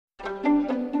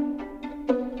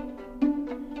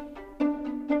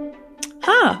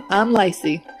Hi, I'm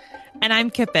Lacey. And I'm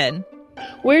Kipin.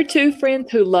 We're two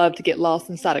friends who love to get lost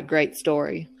inside a great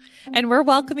story. And we're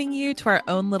welcoming you to our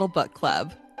own little book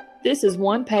club. This is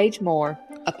One Page More,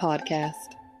 a podcast.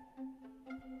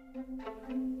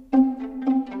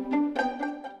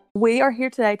 We are here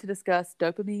today to discuss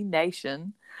Dopamine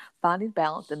Nation, Finding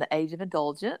Balance in the Age of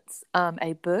Indulgence,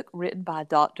 a book written by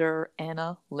Dr.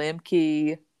 Anna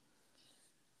Lembke.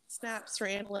 Snaps for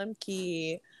Anna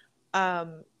Lembke.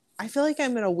 I feel like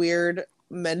I'm in a weird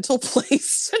mental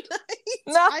place tonight.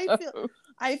 No.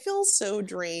 I feel so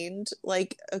drained.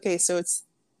 Like, okay, so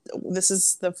this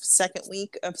is the second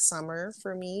week of summer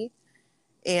for me,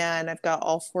 and I've got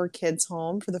all 4 kids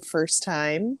home for the first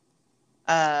time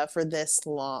for this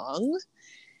long.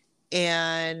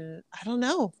 And I don't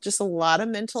know, just a lot of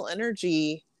mental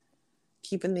energy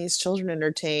keeping these children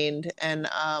entertained. And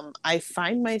I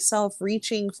find myself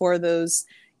reaching for those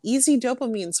easy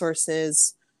dopamine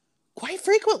sources quite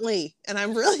frequently. And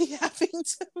I'm really having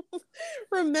to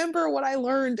remember what I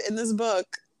learned in this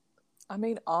book. I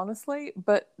mean, honestly,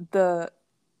 but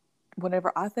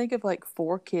whenever I think of like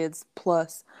 4 kids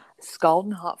plus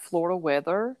scalding hot Florida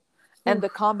weather, and the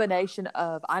combination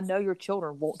of, I know your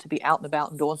children want to be out and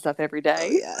about and doing stuff every day.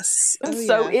 Oh, yes.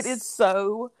 It is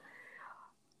so,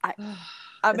 I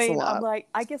mean, I'm like,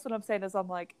 I guess what I'm saying is, I'm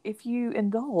like, if you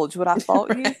indulge, would I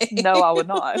fault you? No, I would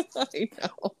not. I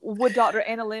know. Would Dr.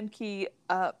 Anna Lembke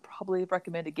probably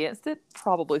recommend against it?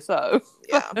 Probably so.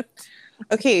 Yeah.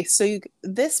 Okay, so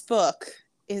this book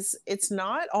it's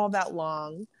not all that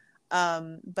long.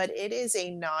 But it is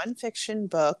a nonfiction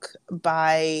book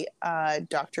by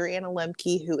Dr. Anna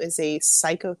Lembke, who is a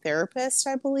psychotherapist,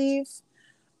 I believe.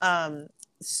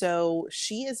 So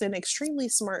she is an extremely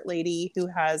smart lady who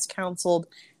has counseled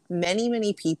many,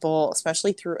 many people,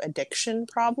 especially through addiction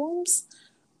problems.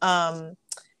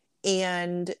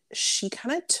 And she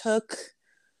kind of took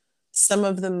some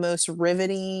of the most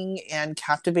riveting and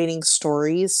captivating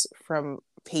stories from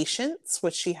patients,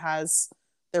 which she has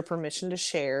their permission to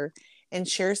share, and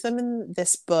shares them in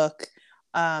this book.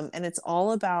 And it's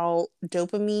all about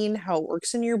dopamine, how it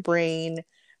works in your brain,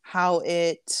 how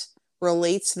it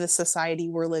relates to the society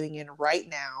we're living in right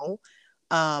now,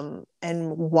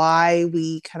 and why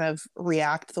we kind of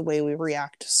react the way we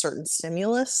react to certain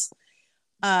stimulus.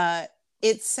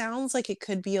 It sounds like it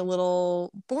could be a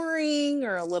little boring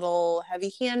or a little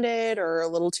heavy-handed or a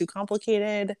little too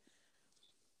complicated.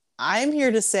 I'm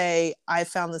here to say I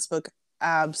found this book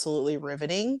absolutely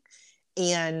riveting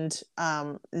and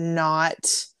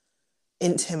not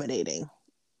intimidating.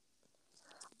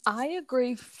 I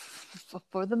agree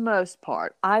for the most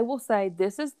part. I will say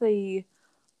this is the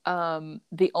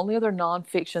only other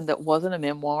nonfiction that wasn't a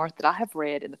memoir that I have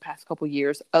read in the past couple of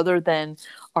years, other than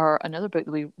another book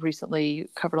that we recently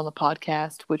covered on the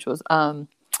podcast, which was The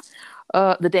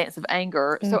Dance of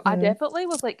Anger. Mm-hmm. So I definitely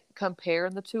was like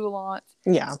comparing the two a lot.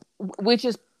 Yeah. Which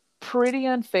is pretty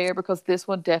unfair because this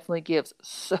one definitely gives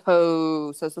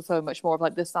so much more of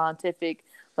like the scientific,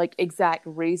 like exact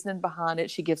reasoning behind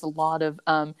it. She gives a lot of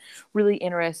really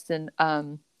interesting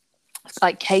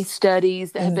like case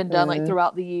studies that have been done like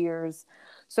throughout the years.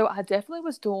 So I definitely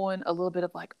was doing a little bit of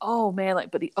like, oh man,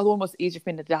 like, but the other one was easier for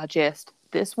me to digest.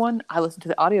 This one, I listened to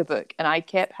the audiobook and I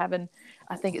kept having,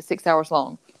 I think it's 6 hours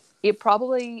long. I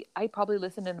probably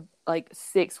listened in like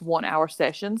 6 1-hour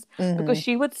sessions because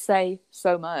she would say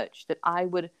so much that I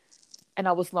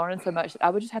was learning so much that I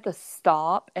would just have to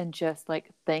stop and just like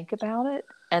think about it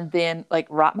and then like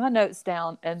write my notes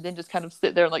down and then just kind of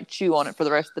sit there and like chew on it for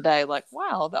the rest of the day. Like,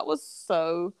 wow, that was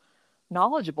so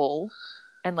knowledgeable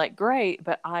and like great.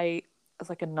 But I was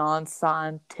like a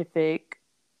non-scientific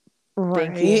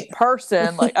thinking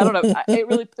person. Like, I don't know. It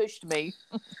really pushed me.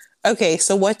 Okay,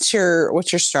 so what's your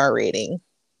star rating?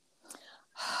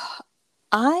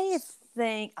 I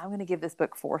think I'm going to give this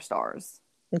book 4 stars.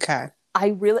 Okay. I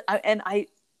really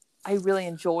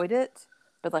enjoyed it,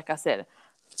 but like I said,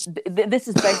 this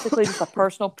is basically just a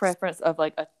personal preference of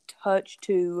like a touch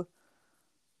too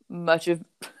much of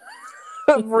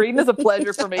reading is a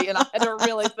pleasure for me, and I had to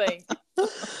really think.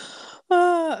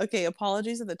 Okay,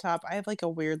 apologies at the top. I have like a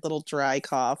weird little dry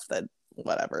cough that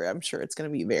whatever. I'm sure it's going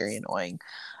to be very annoying.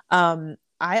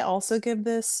 I also give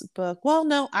this book,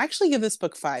 I actually give this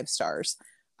book 5 stars.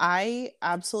 I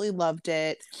absolutely loved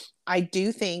it. I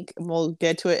do think, we'll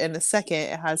get to it in a second,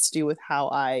 it has to do with how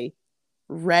I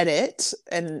read it.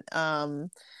 And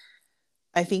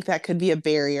I think that could be a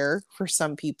barrier for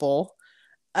some people.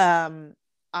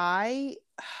 I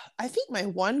think my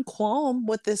one qualm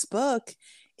with this book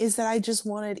is that I just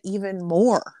wanted even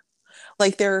more.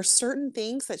 Like there are certain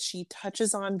things that she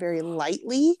touches on very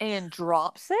lightly. And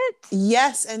drops it.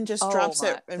 Yes, and just Oh drops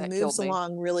it my, and that killed moves me.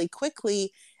 along really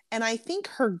quickly. And I think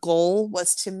her goal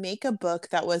was to make a book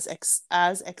that was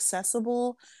as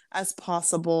accessible as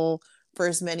possible for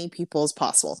as many people as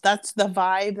possible. That's the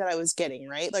vibe that I was getting,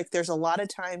 right? Like there's a lot of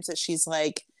times that she's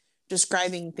like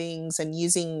describing things and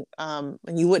using and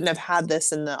you wouldn't have had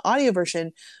this in the audio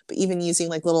version, but even using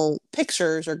like little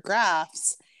pictures or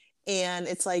graphs, and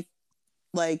it's like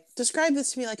describe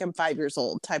this to me like I'm 5 years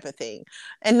old type of thing.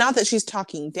 And not that she's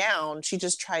talking down, she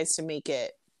just tries to make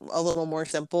it a little more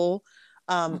simple.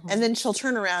 And Mhm. then she'll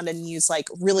turn around and use like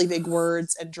really big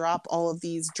words and drop all of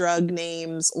these drug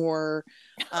names or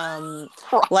um,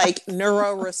 Right. like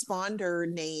neuroresponder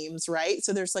names, right?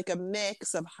 So there's like a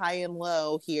mix of high and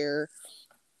low here.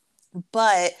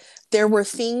 But there were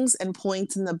things and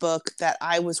points in the book that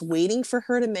I was waiting for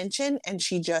her to mention, and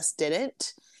she just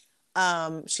didn't.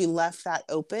 She left that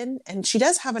open, and she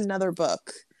does have another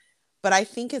book, but I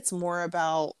think it's more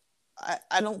about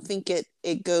I don't think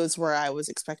it goes where I was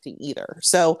expecting either.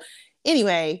 So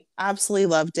anyway, absolutely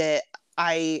loved it.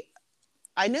 I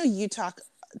know you talk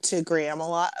to Graham a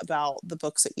lot about the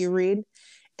books that you read,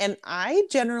 and I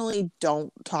generally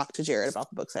don't talk to Jared about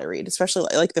the books I read,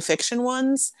 especially like the fiction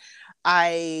ones.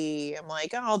 I am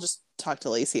like, oh, I'll just talk to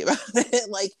Lacey about it.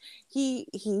 Like he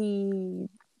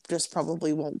just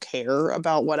probably won't care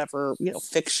about whatever,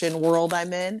 fiction world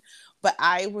I'm in. But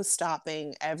I was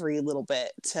stopping every little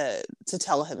bit to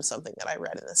tell him something that I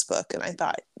read in this book, and I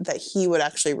thought that he would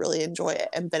actually really enjoy it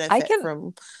and I benefit can.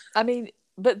 from. I mean,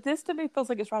 but this to me feels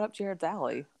like it's right up Jared's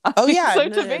alley. I Oh mean, yeah, so no,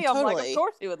 to no, me, I'm like, of totally.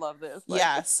 course he would love this. Like,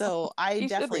 Yeah, so I he should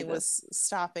definitely read this. was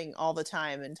stopping all the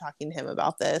time and talking to him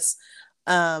about this.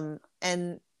 And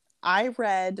I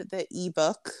read the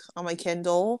ebook on my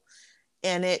Kindle,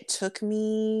 and it took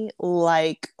me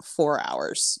like 4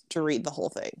 hours to read the whole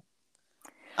thing.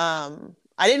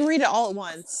 I didn't read it all at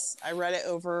once. I read it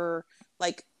over,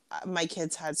 like, my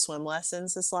kids had swim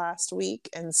lessons this last week,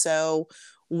 and so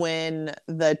when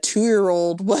the 2-year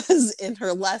old was in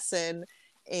her lesson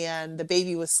and the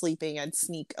baby was sleeping, I'd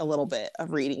sneak a little bit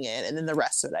of reading in, and then the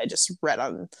rest of it I just read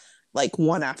on like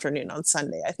one afternoon on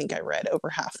Sunday. I think I read over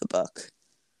half the book.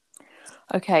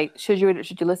 Okay, should you read it?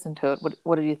 Should you listen to it?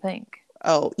 What did you think?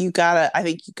 Oh, I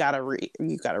think you gotta read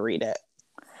it.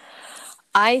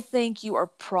 I think you are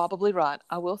probably right.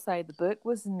 I will say the book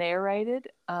was narrated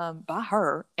by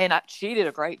her, and she did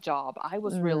a great job.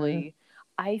 Mm,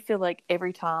 I feel like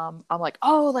every time I'm like,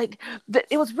 oh, like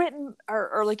it was written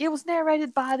or like it was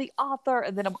narrated by the author,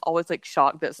 and then I'm always like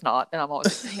shocked that it's not, and I'm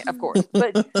always like, of course.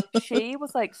 But she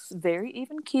was like very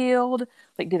even keeled,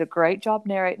 like did a great job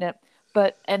narrating it.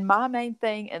 And my main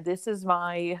thing, and this is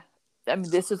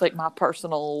like my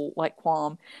personal like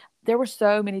qualm. There were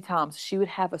so many times she would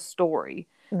have a story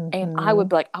and I would mhm.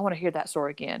 be like, I want to hear that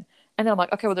story again. And then I'm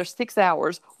like, okay, well, there's 6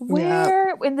 hours. Yeah,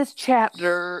 Where in this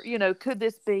chapter, could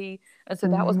this be? And so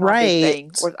that was my big thing,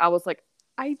 right. where I was like,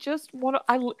 I just want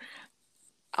to,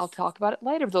 I'll talk about it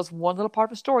later. But there's one little part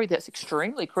of a story that's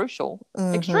extremely crucial,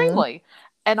 Hmm. extremely.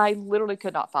 And I literally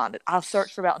could not find it. I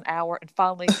searched for about an hour and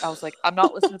finally I was like, I'm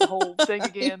not listening to the whole thing I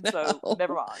again. So know.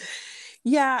 never mind.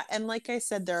 Yeah, and like I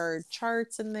said, there are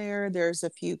charts in there. There's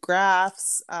a few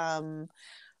graphs.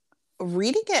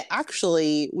 Reading it,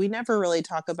 actually, we never really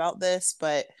talk about this,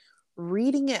 but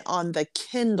reading it on the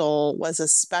Kindle was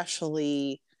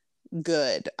especially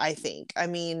good, I think. I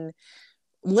mean,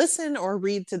 listen or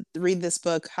read this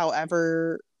book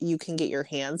however you can get your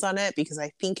hands on it, because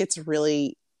I think it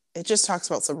just talks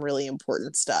about some really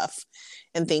important stuff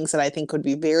and things that I think would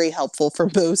be very helpful for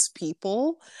most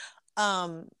people.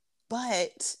 Um,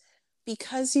 but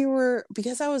because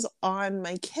I was on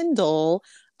my Kindle,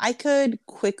 I could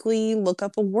quickly look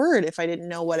up a word if I didn't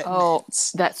know what it Oh,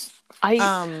 meant. that's I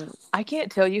Um, I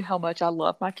can't tell you how much I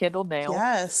love my Kindle now.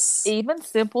 yes. Even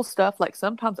simple stuff like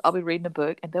sometimes I'll be reading a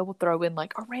book and they will throw in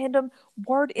like a random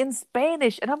word in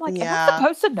Spanish and I'm like, am I Yeah.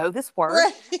 supposed to know this word?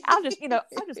 Right. I'll just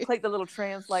click the little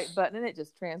translate button and it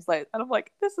just translates. And I'm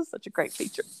like, this is such a great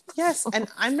feature. Yes, and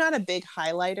I'm not a big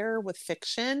highlighter with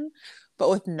fiction, but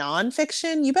with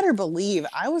nonfiction, you better believe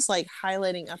I was like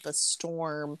highlighting up a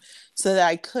storm so that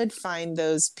I could find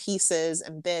those pieces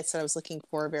and bits that I was looking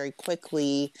for very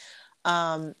quickly.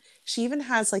 She even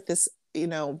has like this,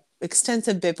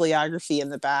 extensive bibliography in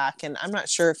the back, and I'm not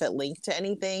sure if it linked to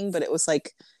anything, but it was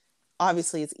like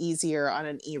obviously it's easier on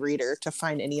an e-reader to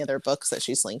find any other books that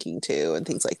she's linking to and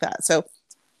things like that. So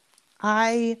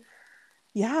I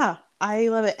yeah, I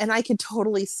love it. And I could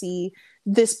totally see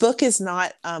this book is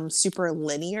not super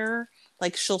linear.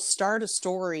 like she'll start a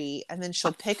story and then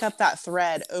she'll pick up that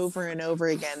thread over and over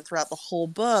again throughout the whole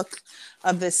book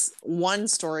of this one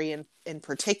story in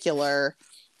particular.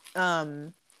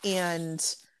 And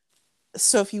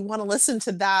so if you want to listen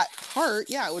to that part,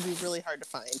 yeah, it would be really hard to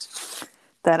find.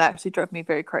 That actually drove me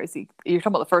very crazy. You're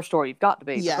talking about the first story. You've got to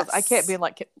be. Yes. Because I kept being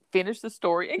like, finish the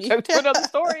story and go to another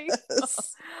story.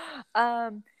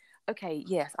 Okay,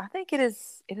 yes. I think it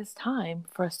is time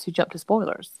for us to jump to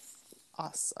spoilers.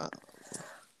 Awesome.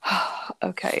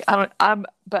 Okay. But I'm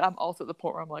also at the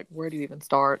point where I'm like, where do you even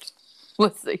start?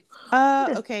 Let's see.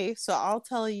 Okay, so I'll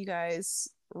tell you guys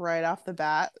right off the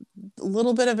bat, a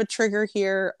little bit of a trigger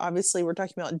here. Obviously, we're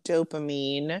talking about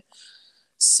dopamine.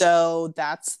 So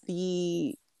that's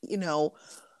the,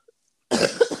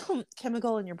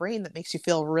 chemical in your brain that makes you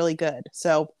feel really good.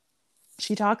 So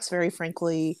she talks very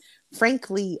frankly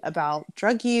about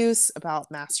drug use,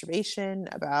 about masturbation,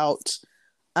 about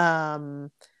I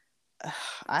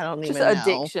don't just even know.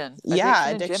 Addiction. Yeah,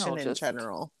 addiction in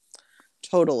general.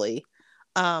 Totally.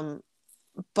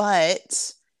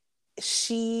 But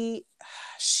she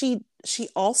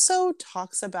also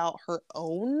talks about her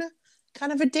own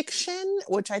kind of addiction,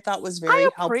 which I thought was very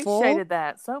helpful. I appreciated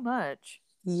that so much.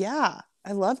 Yeah,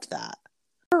 I loved that.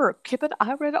 Kipin,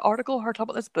 I read an article of her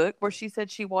talking about this book where she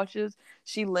said she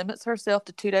limits herself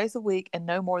to 2 days a week and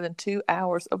no more than 2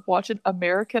 hours of watching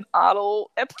American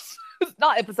Idol episodes.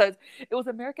 Not episodes. It was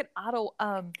American Idol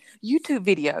YouTube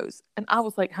videos. And I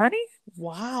was like, honey,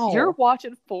 wow, you're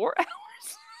watching 4 hours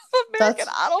of American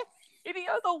Idol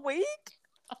videos a week?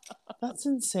 That's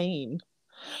insane.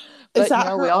 But, is that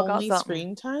her only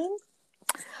screen time?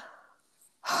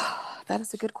 That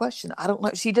is a good question. I don't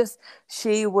know. She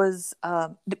was,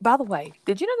 by the way,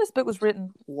 did you know this book was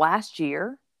written last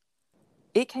year?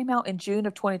 It came out in June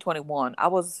of 2021. I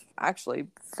was actually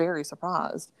very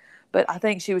surprised, but I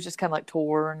think she was just kind of like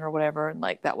touring or whatever. And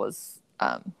like, that was,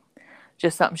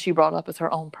 just something she brought up as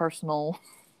her own personal,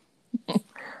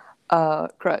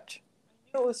 crutch.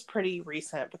 It was pretty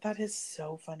recent, but that is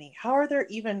so funny. How are there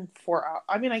even 4 hours?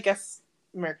 I mean, I guess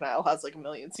American Idol has like 1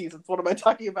 million seasons. What am I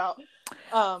talking about?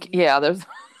 Yeah, there's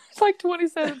it's like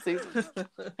 27 seasons.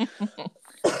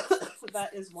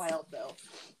 That is wild, though.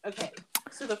 Okay,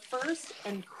 so the first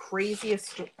and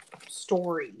craziest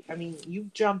story, I mean, you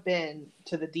jump in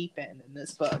to the deep end in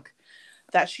this book,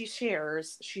 that she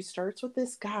shares. She starts with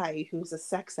this guy who's a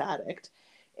sex addict,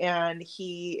 and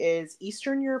he is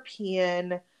Eastern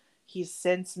European. He's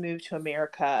since moved to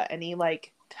America, and he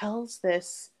like tells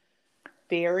this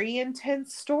very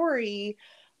intense story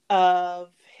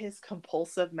of his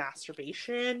compulsive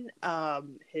masturbation, I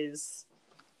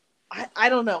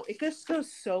don't know. It just goes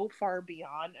so far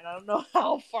beyond, and I don't know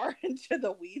how far into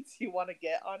the weeds you want to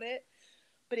get on it.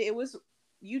 But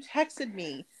you texted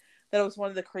me that it was one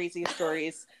of the craziest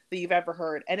stories that you've ever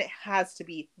heard, and it has to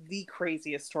be the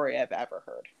craziest story I've ever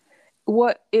heard.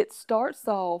 What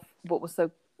was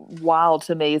so wild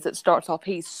to me is it starts off,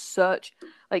 he's such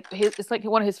like it's like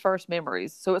one of his first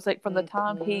memories. So it's like from the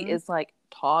time he is like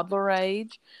toddler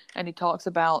age, and he talks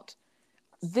about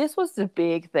this was the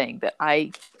big thing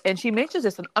and she mentions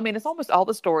this, and I mean, it's almost all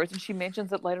the stories, and she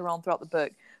mentions it later on throughout the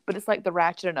book, but it's like the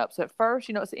ratcheting up. So at first,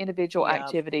 it's an individual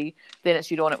activity, then it's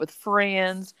you doing it with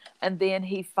friends, and then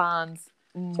he finds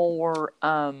more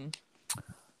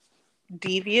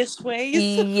devious ways.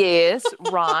 Yes,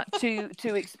 right.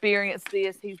 To experience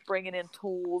this, he's bringing in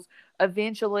tools.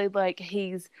 Eventually, like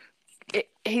he's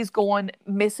going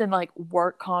missing like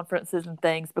work conferences and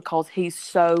things because he's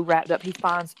so wrapped up. He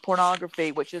finds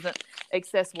pornography, which isn't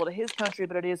accessible to his country,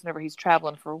 but it is whenever he's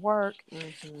traveling for work.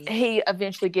 Mm-hmm. He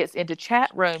eventually gets into chat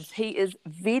rooms. He is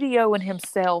videoing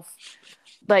himself,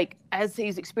 like as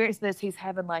he's experiencing this, he's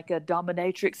having like a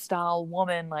dominatrix style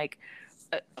woman, like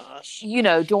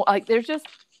don't like.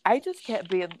 I just kept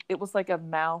being. It was like a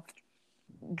mouth.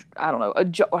 I don't know, a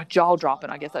jaw dropping,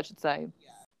 I guess I should say.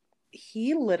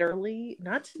 He literally,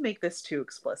 not to make this too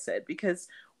explicit, because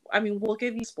I mean, we'll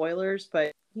give you spoilers,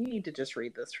 but you need to just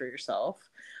read this for yourself.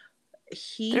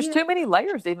 There's too many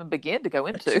layers to even begin to go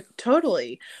into.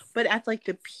 Totally. But at like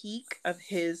the peak of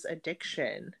his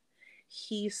addiction,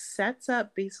 he sets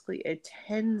up basically a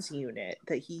TENS unit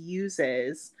that he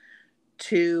uses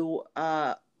to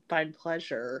find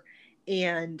pleasure.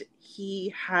 And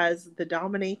he has the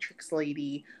dominatrix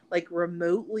lady like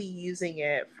remotely using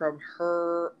it from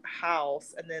her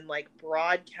house, and then like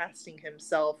broadcasting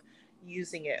himself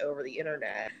using it over the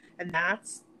internet. And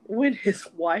that's when his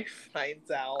wife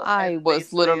finds out. I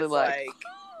was literally like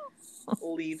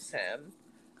leaves him.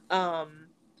 I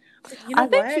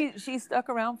think she stuck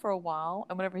around for a while,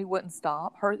 and whenever he wouldn't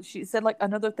stop, she said like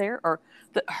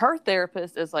her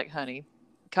therapist is like, honey,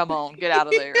 come on, get out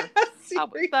of there. Yeah, I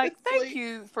was like, thank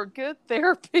you for good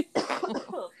therapy.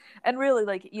 And really,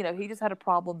 like, you know, he just had a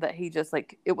problem that he just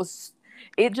like,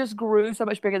 it just grew so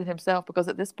much bigger than himself, because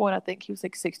at this point I think he was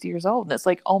like 60 years old, and it's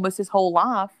like almost his whole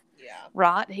life. Yeah.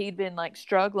 Right. He'd been like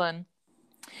struggling,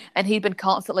 and he'd been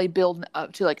constantly building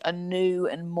up to like a new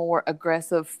and more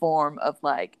aggressive form of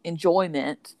like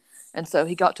enjoyment. And so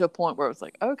he got to a point where it was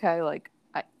like, okay, like,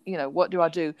 you know, what do I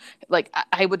do? Like,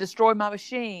 I would destroy my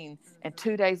machine, and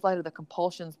 2 days later, the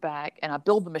compulsion's back, and I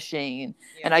build the machine,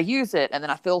 and I use it, and then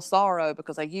I feel sorrow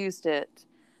because I used it.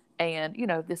 And, you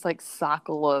know, this like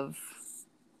cycle of.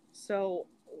 So,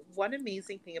 one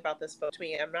amazing thing about this book to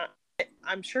me,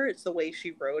 I'm sure it's the way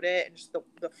she wrote it and just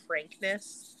the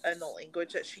frankness and the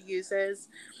language that she uses.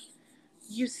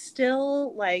 You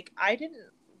still, like, I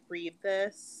didn't read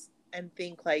this and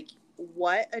think, like,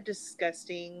 what a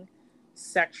disgusting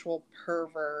sexual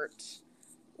pervert.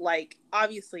 Like,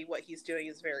 obviously what he's doing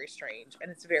is very strange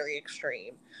and it's very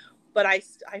extreme. But I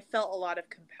felt a lot of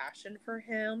compassion for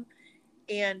him,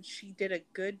 and she did a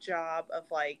good job of,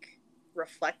 like,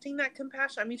 reflecting that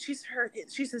compassion. I mean, she's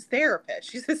his therapist.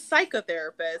 She's his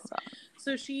psychotherapist.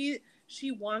 So she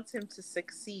wants him to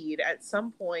succeed at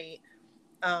some point.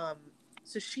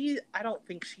 So I don't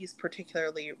think she's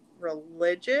particularly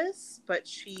religious, but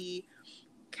she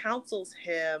counsels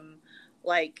him,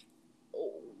 like,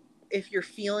 if you're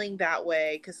feeling that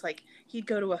way, because, like, he'd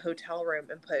go to a hotel room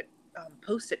and put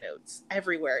Post-it notes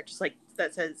everywhere, just like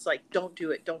that says, like, don't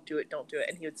do it, don't do it, don't do it,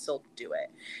 and he would still do it,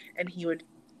 and he would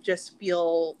just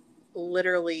feel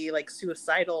literally like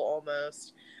suicidal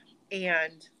almost.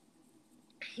 And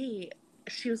she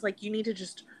was like, you need to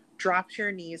just drop to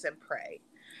your knees and pray.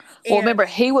 Well, remember,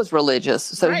 he was religious,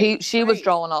 so she was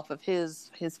drawing off of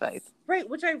his faith. Right,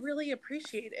 which I really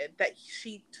appreciated that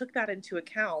she took that into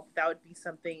account. That would be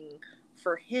something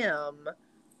for him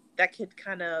that could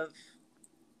kind of,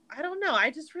 I don't know.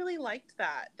 I just really liked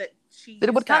that she. That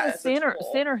it would kind of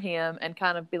center him and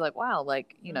kind of be like, wow,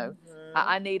 like, you know,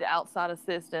 I need outside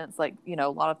assistance. Like, you know,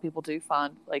 a lot of people do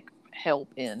find like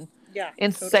help in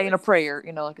saying a prayer,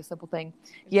 you know, like a simple thing.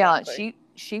 Exactly. Yeah,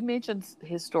 she mentions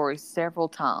his story several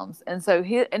times, and so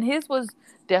his was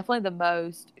definitely the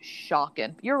most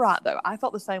shocking. You're right, though. I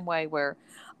felt the same way, where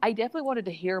I definitely wanted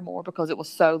to hear more, because it was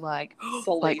so like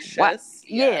salacious. Like,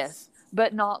 yes.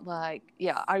 But not like,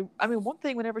 I mean, one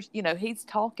thing, whenever, you know, he's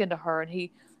talking to her, and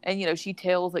you know, she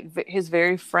tells like his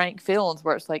very frank feelings,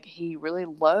 where it's like he really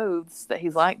loathes that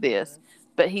he's like this,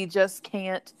 but he just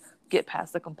can't get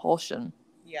past the compulsion.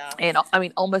 Yeah. And I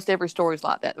mean, almost every story is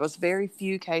like that. There was very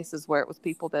few cases where it was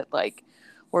people that like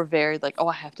were very like, oh,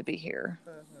 I have to be here.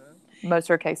 Most of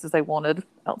her cases, they wanted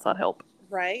outside help.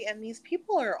 Right. And these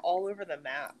people are all over the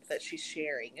map that she's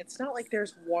sharing. It's not like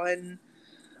there's one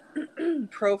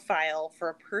profile for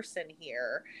a person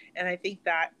here. And I think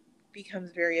that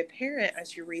becomes very apparent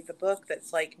as you read the book,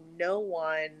 that's like no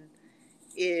one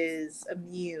is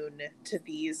immune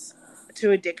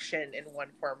to addiction in one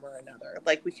form or another.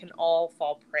 Like, we can all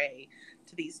fall prey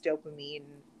to these dopamine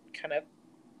kind of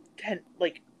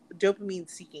dopamine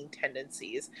seeking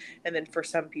tendencies, and then for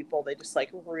some people they just like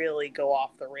really go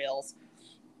off the rails.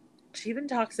 She even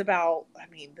talks about, I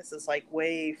mean, this is like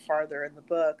way farther in the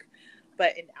book,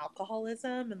 but in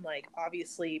alcoholism, and like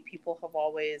obviously people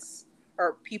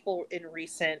in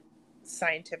recent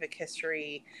scientific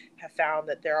history have found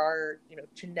that there are, you know,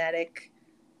 genetic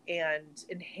and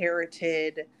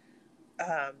inherited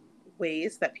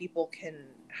ways that people can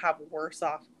have worse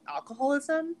off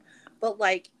alcoholism. But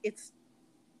like, it's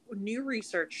new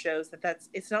research shows that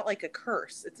it's not like a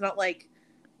curse. It's not like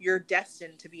you're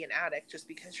destined to be an addict just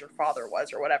because your father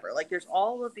was or whatever. Like, there's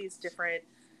all of these different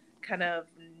kind of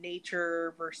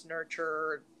nature versus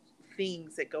nurture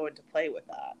things that go into play with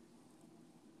that.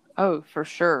 Oh, for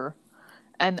sure.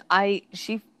 And I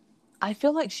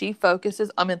feel like she focuses,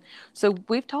 I mean, so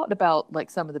we've talked about like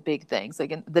some of the big things,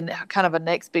 like in the kind of a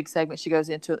next big segment she goes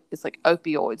into is like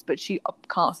opioids, but she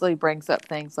constantly brings up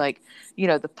things like, you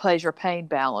know, the pleasure pain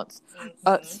balance,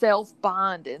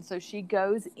 self-binding. So she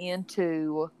goes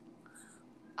into,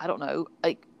 I don't know,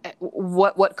 like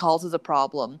what causes a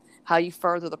problem, how you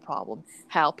further the problem,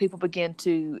 how people begin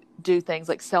to do things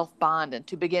like self-binding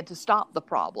to begin to stop the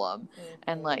problem,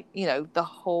 and like, you know, the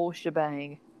whole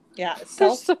shebang. Yeah,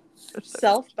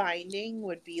 self-binding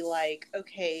would be like,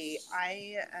 okay,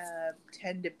 I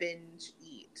tend to binge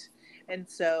eat, and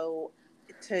so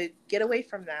to get away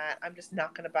from that, I'm just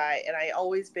not going to buy, and I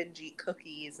always binge eat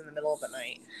cookies in the middle of the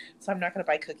night, so I'm not going to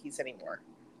buy cookies anymore.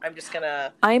 I'm just going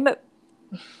to...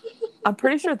 I'm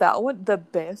pretty sure that one, the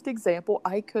best example,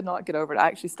 I could not get over it. I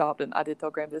actually stopped, and I did tell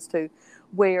Graham this too,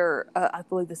 where I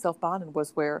believe the self-binding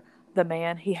was where the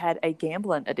man, he had a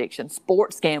gambling addiction,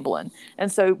 sports gambling.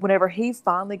 And so whenever he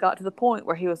finally got to the point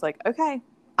where he was like, okay,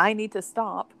 I need to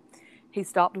stop, he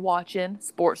stopped watching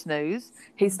sports news.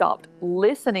 He stopped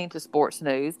listening to sports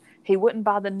news. He wouldn't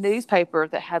buy the newspaper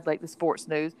that had like the sports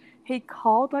news. He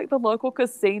called like the local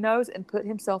casinos and put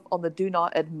himself on the do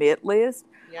not admit list.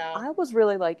 Yeah. I was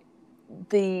really like,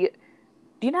 do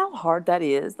you know how hard that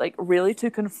is? Like, really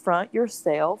to confront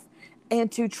yourself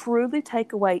and to truly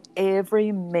take away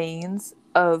every means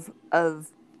of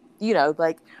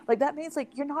like that means like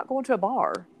you're not going to a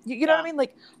bar. You know what I mean?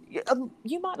 Like,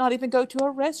 you might not even go to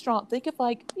a restaurant. Think of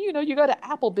like, you go to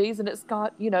Applebee's and it's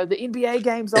got, the NBA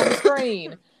games on the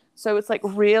screen. So it's like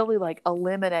really like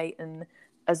eliminating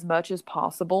as much as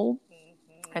possible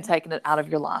and taking it out of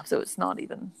your life. So it's not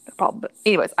even a problem. But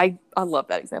anyways, I love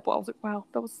that example. I was like, wow,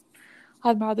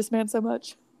 I admire this man so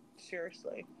much.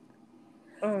 Seriously.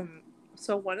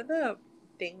 So one of the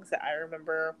things that I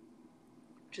remember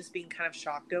just being kind of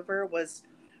shocked over was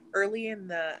early in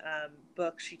the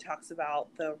book, she talks about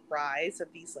the rise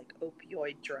of these like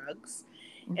opioid drugs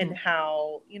and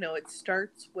how, it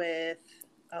starts with,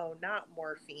 not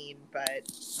morphine, but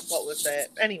what was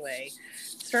it? Anyway,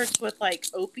 it starts with like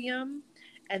opium,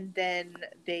 and then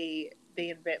they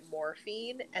invent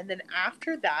morphine. And then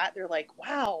after that, they're like,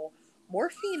 wow,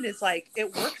 morphine is like,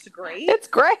 it works great. It's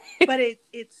great. But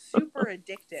it's super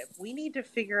addictive. We need to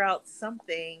figure out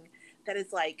something that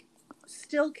is like,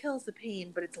 still kills the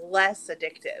pain, but it's less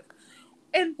addictive.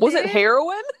 And was it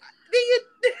heroin? They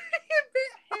invent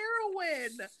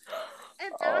heroin.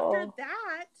 And after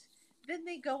that, then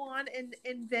they go on and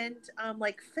invent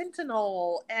like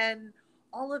fentanyl and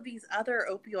all of these other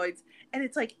opioids. And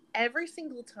it's like every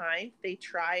single time they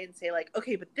try and say like,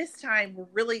 okay, but this time we're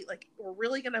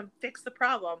really gonna fix the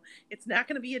problem. It's not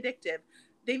gonna be addictive.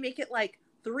 They make it like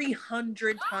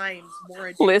 300 times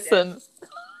more addictive. Listen,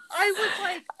 I was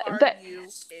like, are you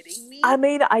kidding me? I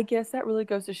mean, I guess that really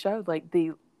goes to show like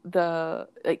the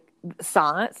like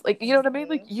science, like, you know what I mean?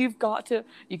 Like, you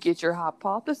get your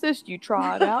hypothesis, you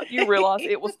try it out, you realize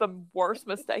it was the worst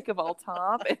mistake of all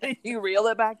time, and then you reel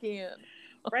it back in.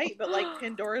 Right, but like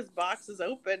Pandora's box is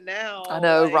open now. I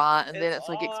know, like, right? And then it's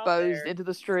like exposed into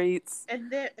the streets.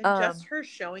 And then just her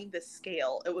showing the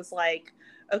scale, it was like,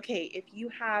 okay, if you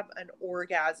have an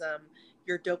orgasm,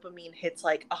 your dopamine hits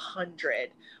like 100,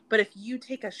 but if you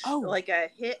take like a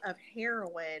hit of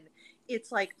heroin,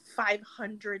 it's like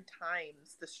 500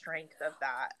 times the strength of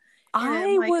that.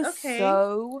 And I was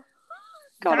so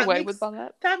got away with by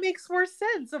that. That makes more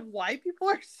sense of why people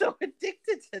are so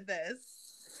addicted to this.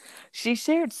 She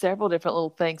shared several different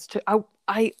little things too.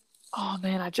 Oh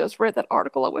man, I just read that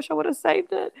article. I wish I would have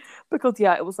saved it, because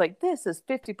it was like, this is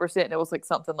 50%. And it was like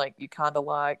something like you kind of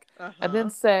like, and then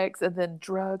sex, and then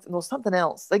drugs, and there was something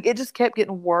else. Like, it just kept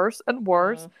getting worse and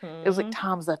worse. It was like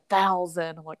times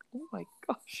 1,000. I'm like, oh my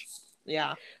gosh.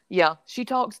 Yeah. She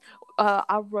talks.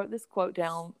 I wrote this quote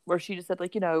down where she just said,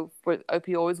 like, for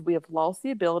opioids, we have lost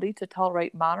the ability to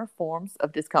tolerate minor forms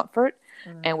of discomfort,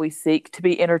 and we seek to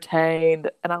be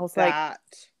entertained. And I was like,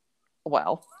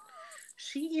 wow.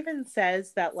 She even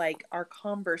says that like our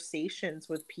conversations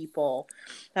with people,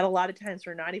 that a lot of times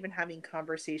we're not even having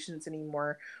conversations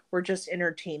anymore. We're just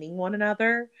entertaining one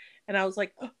another. And I was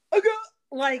like,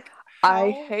 I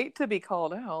hate to be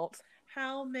called out.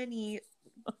 How many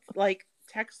like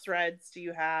text threads do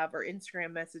you have, or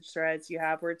Instagram message threads you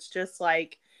have, where it's just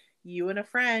like you and a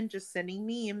friend just sending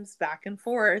memes back and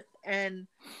forth? And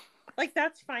like,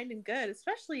 that's fine and good,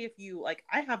 especially if you like,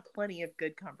 I have plenty of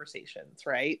good conversations,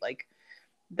 right? Like,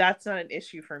 that's not an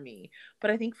issue for me. But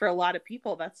I think for a lot of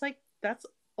people, that's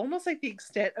almost like the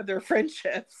extent of their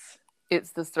friendships.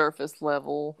 It's the surface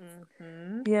level.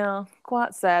 Yeah,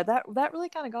 quite sad. That really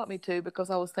kind of got me too, because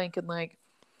I was thinking like,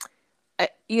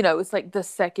 it's like the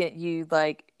second you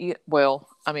like, well,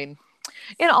 I mean,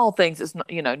 in all things, it's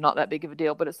not, not that big of a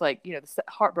deal, but it's like, the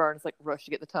heartburn is like rush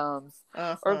to get the Tums,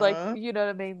 or like, you know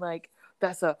what I mean? Like,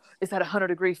 is that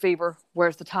 100-degree fever?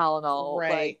 Where's the Tylenol?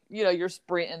 Right. Like, you're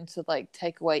sprinting to like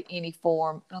take away any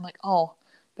form. And I'm like, oh,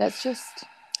 that's just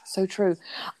so true.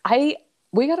 We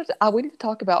need to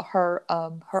talk about her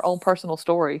own personal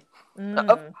story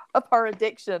of her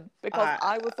addiction, because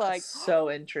I was like,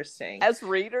 so interesting. As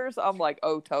readers, I'm like,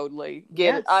 oh, totally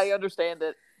get it. I understand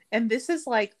it. And this is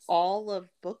like all of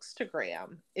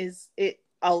Bookstagram.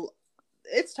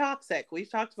 It's toxic.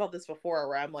 We've talked about this before,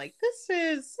 where I'm like,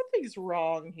 something's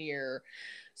wrong here.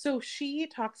 So she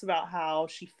talks about how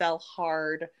she fell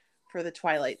hard for the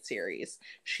Twilight series.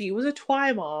 She was a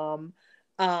Twi mom,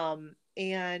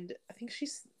 and I think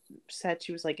she's said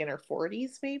she was like in her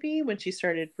 40s maybe when she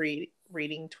started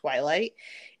reading Twilight,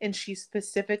 and she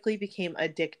specifically became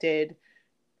addicted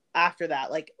after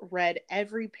that, like read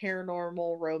every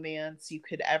paranormal romance you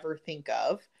could ever think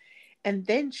of. And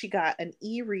then she got an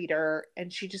e-reader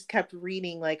and she just kept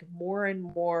reading like more and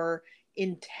more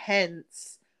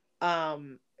intense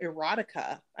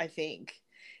erotica, I think.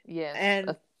 Yes.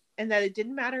 And that it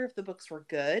didn't matter if the books were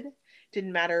good,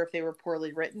 didn't matter if they were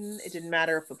poorly written, it didn't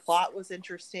matter if the plot was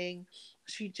interesting.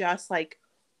 She just like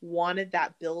wanted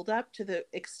that build up to the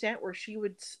extent where she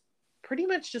would pretty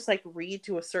much just like read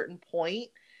to a certain point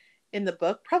in the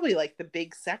book, probably like the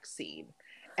big sex scene,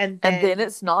 and then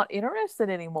it's not interesting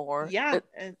anymore. Yeah,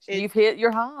 you've hit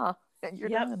your high and you're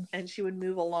done. And she would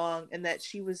move along, and that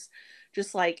she was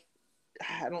just like,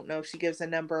 I don't know if she gives a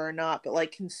number or not, but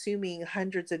like consuming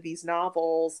hundreds of these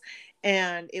novels,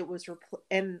 and it was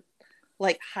and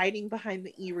like hiding behind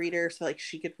the e-reader so like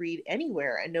she could read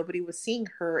anywhere and nobody was seeing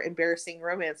her embarrassing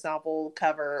romance novel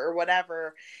cover or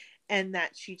whatever. And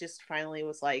that she just finally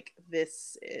was like,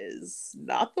 this is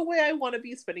not the way I want to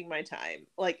be spending my time.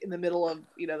 Like in the middle of,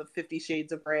 the 50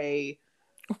 Shades of Grey,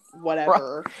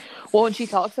 whatever. Right. Well, and she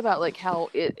talks about like how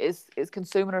it is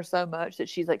consuming her so much that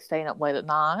she's like staying up late at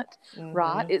night, Mm-hmm.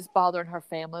 right? It's bothering her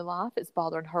family life. It's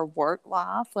bothering her work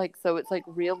life. Like, so it's like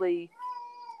really...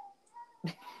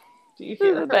 Do you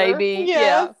hear her? Baby?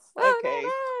 Yes. Yeah. Okay.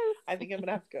 I think I'm going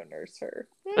to have to go nurse her.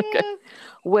 Okay.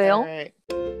 Well... All right.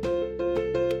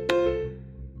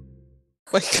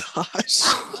 My gosh.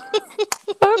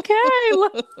 Okay,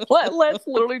 let's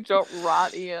literally jump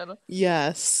right in.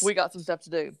 Yes, we got some stuff to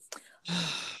do.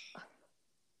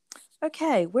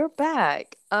 Okay, we're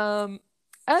back. As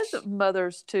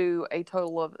mothers to a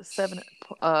total of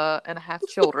 7.5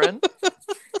 children,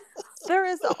 there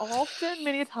is often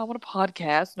many a time on a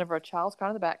podcast whenever a child's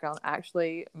crying in the background.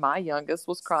 Actually, my youngest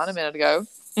was crying a minute ago,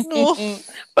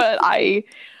 but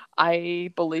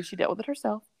I believe she dealt with it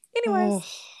herself. Anyways.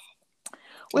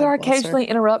 We are occasionally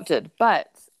interrupted, but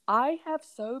I have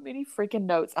so many freaking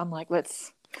notes. I'm like,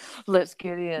 let's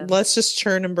get in. Let's just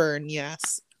churn and burn.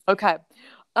 Yes. Okay.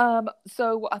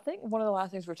 So I think one of the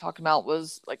last things we were talking about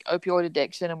was like opioid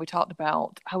addiction, and we talked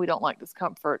about how we don't like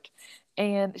discomfort.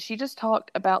 And she just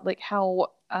talked about like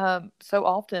how so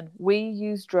often we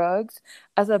use drugs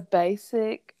as a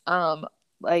basic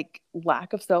like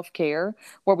lack of self-care,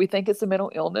 where we think it's a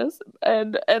mental illness,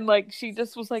 and like she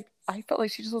just was like, I felt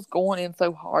like she just was going in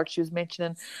so hard. She was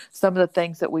mentioning some of the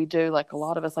things that we do, like a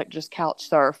lot of us like just couch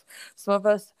surf, some of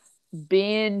us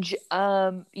binge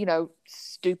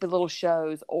stupid little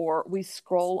shows, or we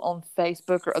scroll on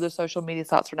Facebook or other social media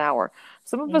sites for an hour.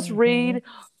 Some of us read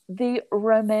the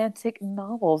romantic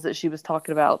novels that she was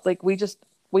talking about. Like we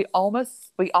all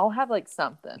have like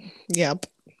something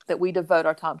that we devote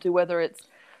our time to, whether it's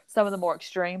some of the more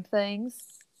extreme things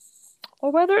or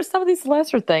whether it's some of these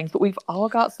lesser things, but we've all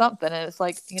got something. And it's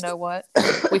like, you know what?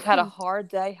 We've had a hard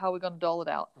day. How are we going to dole it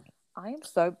out? I am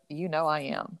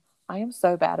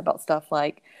so bad about stuff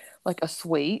like a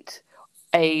sweet,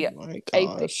 oh my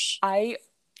gosh. I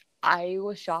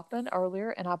was shopping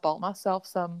earlier and I bought myself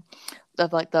some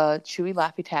of like the chewy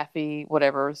Laffy Taffy,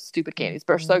 whatever, stupid candies,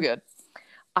 but they're so good.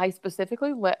 I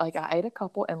specifically I ate a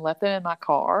couple and left them in my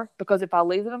car, because if I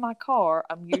leave them in my car,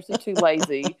 I'm usually too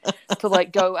lazy to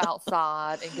like go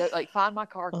outside and go like find my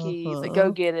car keys and go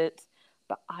get it.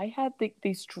 But I had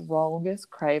the strongest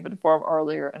craving for them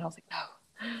earlier, and I was like, no,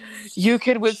 you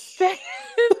can withstand.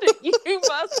 You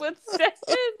must withstand.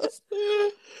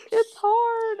 It's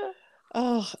hard.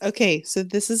 Oh, okay. So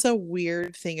this is a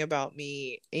weird thing about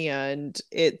me, and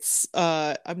it's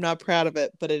I'm not proud of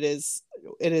it, but it is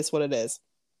what it is.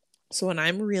 So when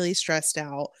I'm really stressed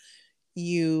out,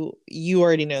 you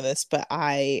already know this, but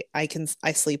I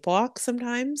sleepwalk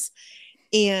sometimes,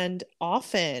 and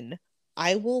often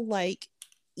I will like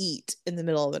eat in the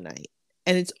middle of the night,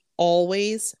 and it's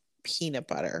always peanut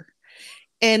butter.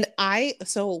 And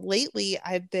so lately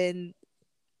I've been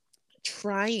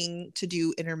trying to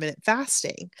do intermittent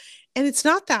fasting, and it's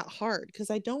not that hard because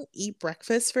I don't eat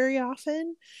breakfast very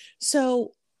often.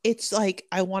 So it's like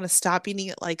I want to stop eating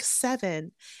at like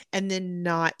 7 and then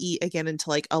not eat again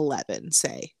until like 11,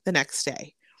 say, the next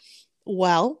day.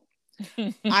 Well,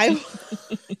 I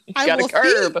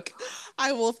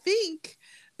will think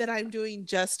that I'm doing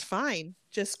just fine,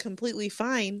 just completely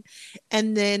fine.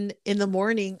 And then in the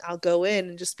morning, I'll go in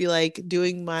and just be like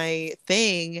doing my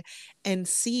thing and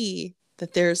see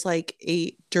that there's like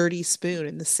a dirty spoon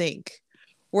in the sink,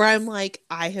 where I'm like,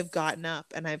 I have gotten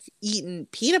up and I've eaten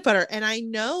peanut butter. And I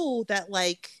know that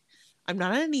like I'm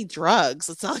not on any drugs.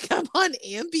 It's not like I'm on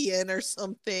Ambien or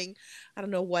something. I don't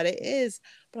know what it is,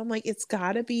 but I'm like, it's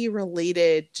got to be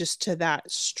related just to that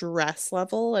stress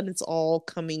level, and it's all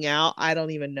coming out. I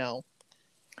don't even know.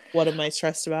 What am I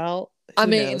stressed about? I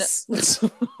Who mean, knows?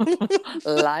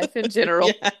 life in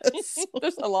general. Yes.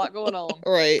 There's a lot going on.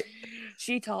 Right.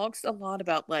 She talks a lot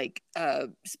about like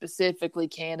specifically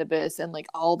cannabis and like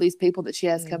all these people that she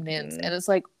has coming in, and it's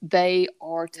like they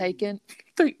are taken.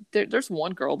 There's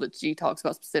one girl that she talks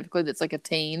about specifically that's like a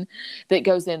teen that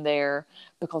goes in there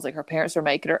because like her parents are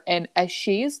making her, and as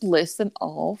she is listing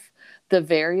off the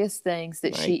various things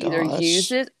that she either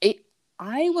uses, the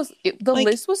like,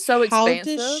 list was so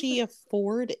expansive. How does she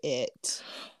afford it?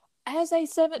 As a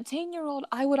 17-year-old,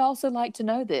 I would also like to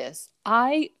know this.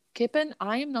 Kipin,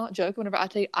 I am not joking whenever I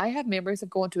tell you I have memories of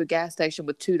going to a gas station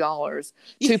with $2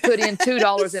 to put in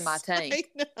 $2 in my tank.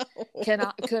 I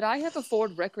know. Could I have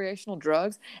afforded recreational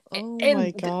drugs? Oh and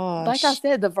my gosh. Like I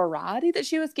said, the variety that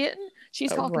she was getting,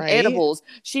 she's talking edibles,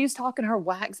 she's talking her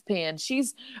wax pen.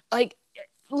 She's like,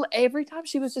 every time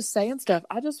she was just saying stuff,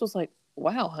 I just was like,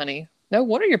 wow, honey, no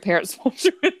wonder your parents want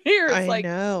you in here. It's I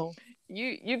know.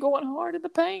 You going hard in the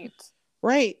paint.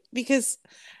 Right. Because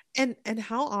and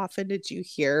how often did you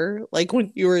hear, like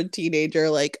when you were a teenager,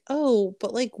 like, oh,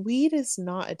 but like weed is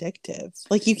not addictive.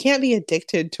 Like you can't be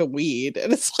addicted to weed.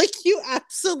 And it's like, you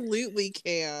absolutely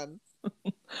can.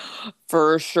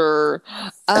 For sure.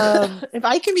 If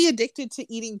I can be addicted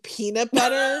to eating peanut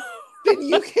butter, then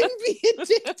you can be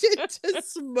addicted to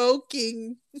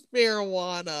smoking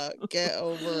marijuana. Get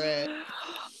over it.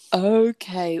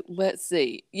 Okay, let's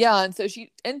see. Yeah, and so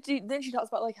then she talks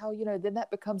about like how, then that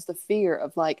becomes the fear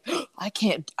of like, I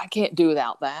can't do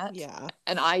without that. Yeah.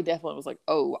 And I definitely was like,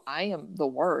 oh, I am the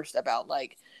worst about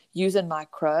like using my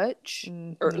crutch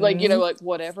or like, like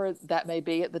whatever that may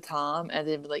be at the time, and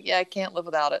then be like, yeah, I can't live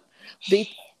without it.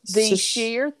 The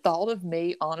sheer thought of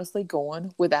me honestly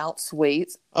going without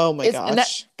sweets. Oh my gosh.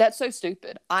 And that's so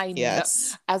stupid. I know.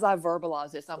 As I verbalize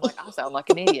this, I'm like, I sound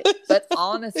like an idiot. But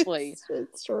honestly,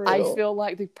 it's true. I feel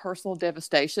like the personal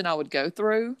devastation I would go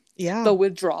through. Yeah. The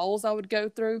withdrawals I would go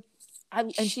through.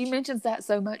 And she mentions that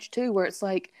so much too, where it's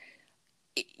like,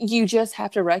 you just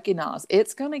have to recognize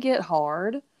it's going to get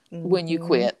hard when you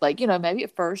quit. Like, maybe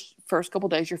at first couple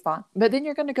days you're fine, but then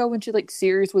you're going to go into like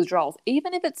serious withdrawals,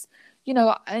 even if it's,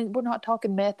 and we're not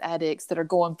talking meth addicts that are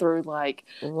going through like,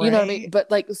 right. You know what I mean? But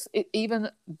like even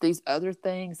these other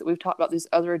things that we've talked about, these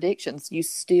other addictions, you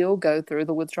still go through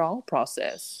the withdrawal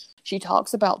process. She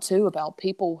talks about too, about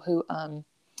people who,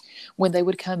 when they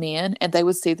would come in and they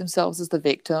would see themselves as the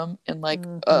victim and like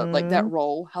that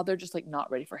role, how they're just like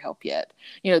not ready for help yet.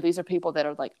 These are people that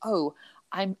are like, oh,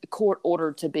 I'm court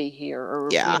ordered to be here, or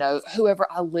whoever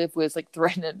I live with is like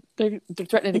threatening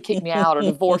to kick me out or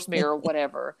divorce me or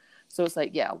whatever. So it's like,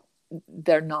 yeah,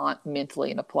 they're not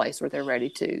mentally in a place where they're ready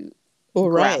to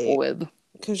grapple with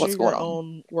because you're your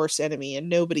own worst enemy, and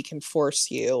nobody can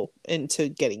force you into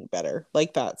getting better.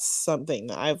 Like that's something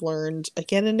that I've learned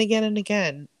again and again and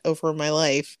again over my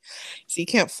life. So you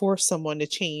can't force someone to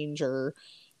change or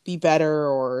be better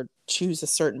or choose a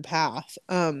certain path.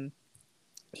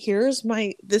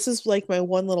 This is like my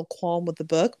one little qualm with the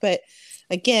book, but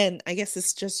again, I guess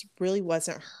this just really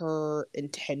wasn't her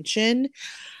intention.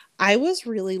 I was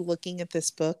really looking at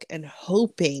this book and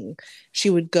hoping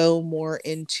she would go more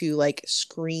into like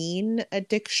screen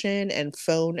addiction and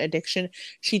phone addiction.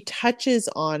 She touches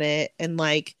on it, and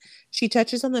like she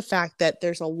touches on the fact that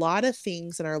there's a lot of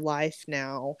things in our life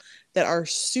now that are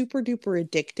super duper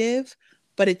addictive,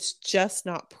 but it's just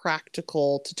not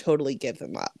practical to totally give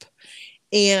them up.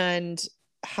 And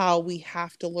how we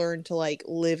have to learn to like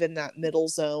live in that middle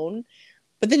zone.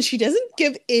 But then she doesn't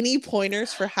give any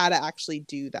pointers for how to actually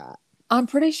do that. I'm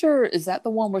pretty sure, is that the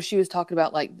one where she was talking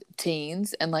about like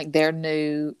teens and like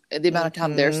the amount of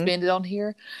time they're spending on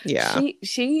here? Yeah.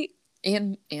 She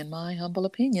in my humble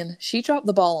opinion, she dropped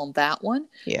the ball on that one.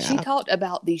 Yeah. She talked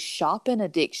about the shopping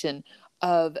addiction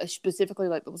of specifically,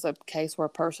 like there was a case where a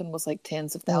person was like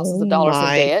tens of thousands of dollars in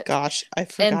debt. Gosh, I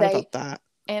forgot about that.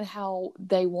 And how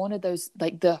they wanted those,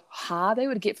 like the high they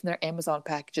would get from their Amazon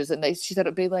packages. And she said it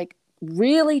would be like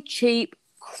really cheap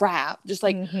crap, just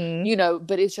like,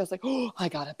 but it's just like, oh, I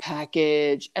got a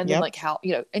package. And then like how,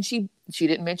 and she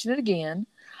didn't mention it again.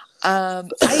 I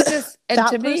just, and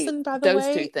that to person, me, by the those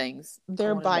way, two things.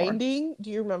 Their binding, do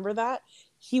you remember that?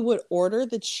 He would order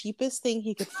the cheapest thing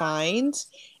he could find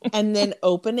and then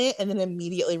open it and then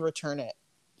immediately return it,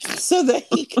 so that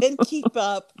he could keep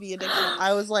up the addiction.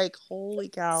 I was like, holy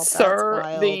cow, that's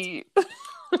wild.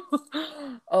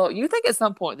 Oh, you think at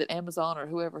some point that Amazon or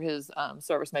whoever his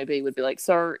service may be would be like,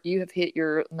 "Sir, you have hit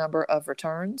your number of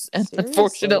returns, and Seriously.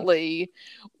 unfortunately,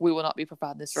 we will not be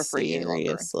providing this for free any longer."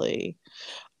 Seriously.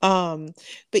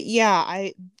 But yeah,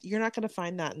 you're not gonna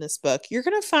find that in this book. You're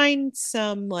gonna find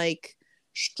some like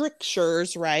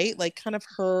strictures, right? Like kind of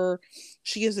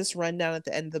she gives this rundown at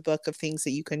the end of the book of things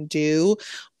that you can do,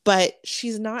 but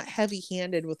she's not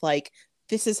heavy-handed with like,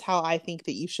 this is how I think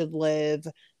that you should live.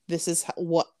 This is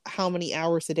how many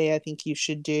hours a day I think you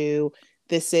should do.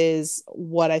 This is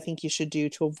what I think you should do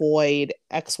to avoid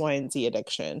X, Y, and Z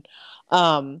addiction.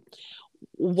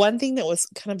 One thing that was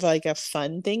kind of like a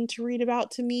fun thing to read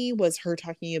about to me was her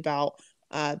talking about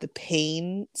the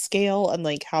pain scale and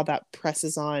like how that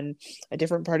presses on a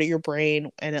different part of your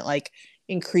brain and it like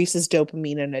increases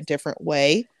dopamine in a different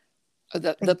way.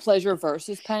 The pleasure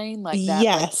versus pain, like that.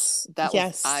 Yes, that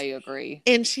yes. was, I agree.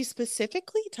 And she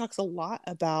specifically talks a lot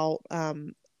about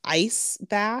ice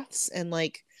baths and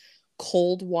like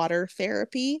cold water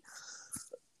therapy.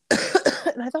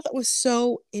 And I thought that was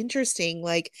so interesting.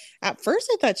 Like at first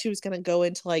I thought she was going to go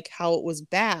into like how it was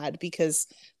bad because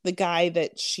the guy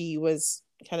that she was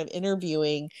kind of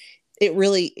interviewing,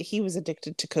 he was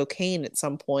addicted to cocaine at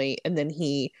some point, and then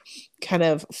he kind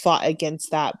of fought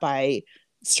against that by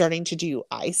starting to do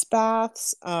ice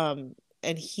baths. And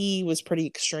he was pretty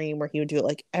extreme where he would do it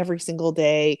like every single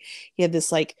day. He had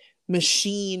this like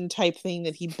machine type thing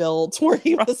that he built where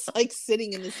he was like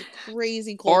sitting in this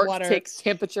crazy cold water. Arctic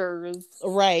temperatures.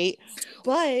 Right.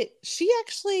 But she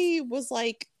actually was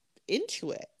like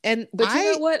into it. But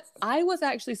you know what? I was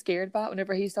actually scared about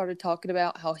whenever he started talking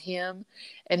about how him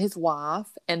and his wife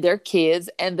and their kids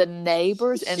and the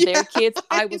neighbors and their kids,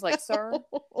 I was like, sir,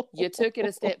 you took it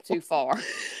a step too far.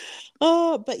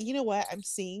 But you know what? I'm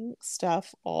seeing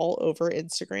stuff all over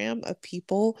Instagram of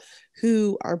people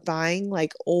who are buying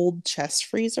like old chest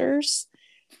freezers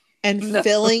and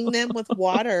filling them with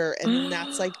water, and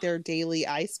that's like their daily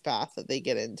ice bath that they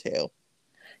get into.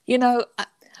 You know,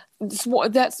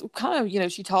 that's kind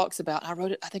of, she talks about, I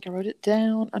think I wrote it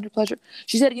down under pleasure.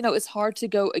 She said, it's hard to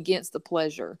go against the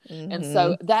pleasure. Mm-hmm. And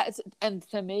so and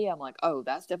to me, I'm like, oh,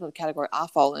 that's definitely the category I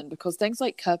fall in, because things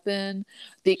like cupping,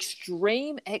 the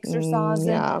extreme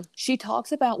exercising, she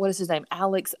talks about, what is his name?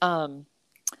 Alex Honnold.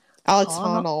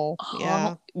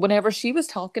 Yeah. Whenever she was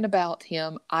talking about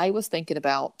him, I was thinking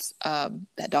about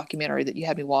that documentary that you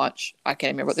had me watch. I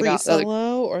can't remember what the guy.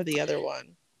 Solo or the other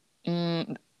one?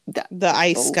 The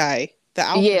ice guy, the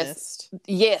alpinist.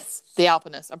 Yes, the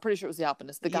alpinist. I'm pretty sure it was the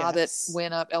alpinist, the guy that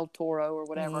went up El Toro or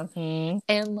whatever. Mm-hmm.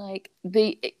 And like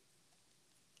I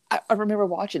remember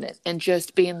watching it and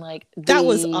just being like, that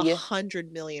was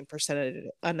 100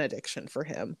 million% an addiction for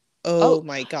him. Oh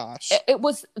my gosh! It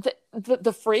was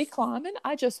the free climbing.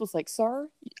 I just was like, sir,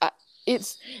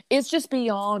 it's just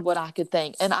beyond what I could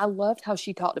think. And I loved how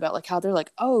she talked about like how they're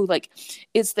like, oh, like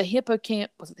it's the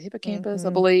hippocampus. Was it the hippocampus? Mm-hmm.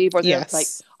 I believe. Or they're like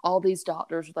all these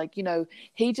doctors like,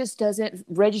 he just doesn't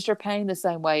register pain the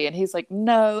same way. And he's like,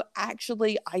 no,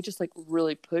 actually, I just like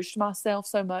really pushed myself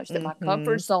so much that my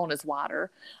comfort zone is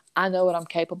wider. I know what I'm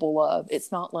capable of.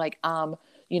 It's not like I'm,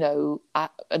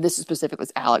 this is specifically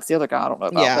Alex, the other guy I don't know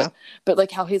about, but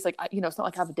like how he's like, it's not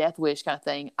like I have a death wish kind of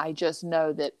thing. I just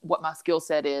know that what my skill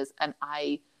set is, and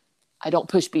I don't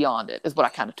push beyond it, is what I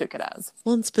kind of took it as.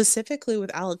 Well, and specifically with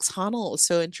Alex Honnold, it was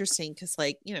so interesting because,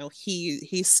 like,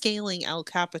 he's scaling El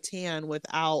Capitan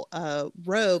without a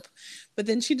rope, but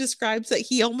then she describes that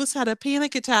he almost had a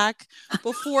panic attack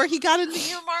before he got in the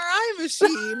MRI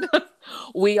machine.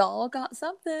 We all got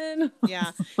something.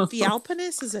 Yeah. The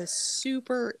Alpinist is a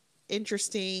super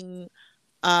interesting,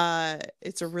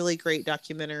 it's a really great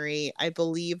documentary. I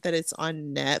believe that it's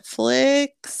on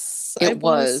Netflix. I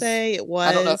want to say it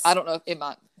was. I don't know if it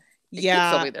might.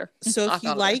 Yeah. Still be there. So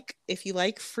if you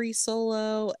like Free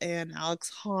Solo and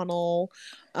Alex Honnold,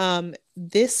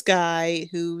 this guy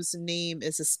whose name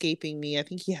is escaping me, I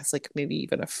think he has like maybe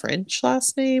even a French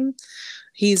last name.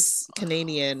 He's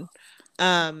Canadian.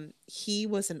 He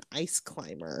was an ice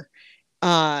climber.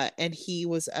 And he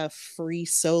was a free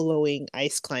soloing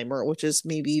ice climber, which is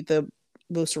maybe the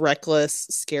most reckless,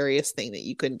 scariest thing that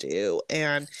you can do.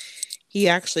 And he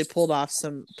actually pulled off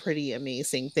some pretty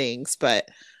amazing things. But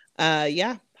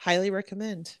highly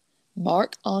recommend.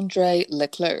 Marc-Andre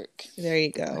Leclerc. There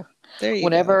you go. There you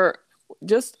go.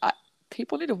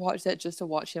 People need to watch that just to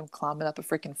watch him climbing up a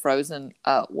freaking frozen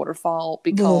waterfall,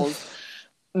 because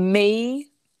me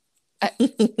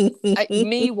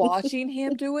watching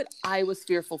him do it, I was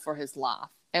fearful for his life,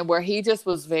 and where he just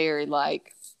was very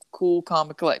like, cool, calm,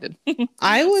 and collected.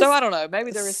 I was So I don't know.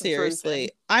 Maybe there is some seriously.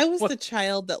 truth I was the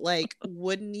child that like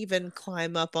wouldn't even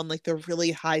climb up on like the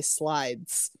really high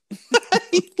slides.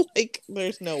 Like,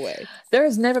 there's no way. There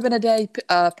has never been a day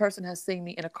a person has seen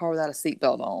me in a car without a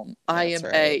seatbelt on. I That's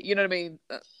am right. you know what I mean?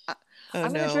 Oh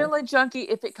I'm an no. adrenaline junkie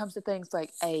if it comes to things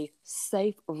like a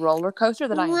safe roller coaster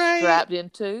that I am Right. strapped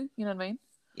into. You know what I mean?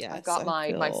 Yes, I've got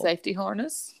I my safety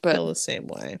harness, but feel the same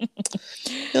way.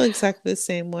 Feel exactly the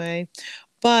same way.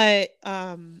 But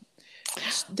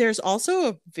there's also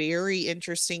a very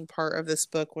interesting part of this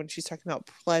book when she's talking about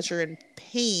pleasure and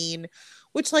pain,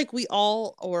 which like we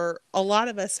all or a lot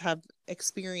of us have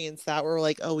experienced that where we're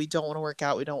like, oh, we don't want to work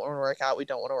out, we don't want to work out, we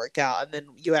don't want to work out, and then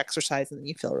you exercise and then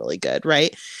you feel really good,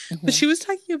 right? But she was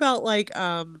talking about like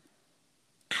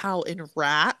how in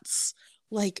rats,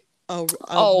 like a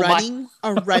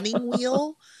running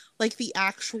wheel, like the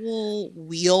actual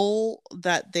wheel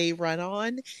that they run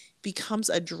on becomes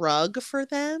a drug for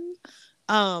them.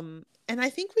 And I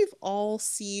think we've all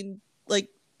seen like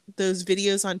those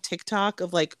videos on TikTok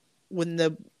of like when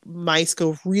the mice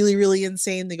go really, really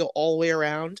insane, they go all the way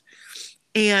around.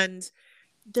 And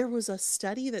there was a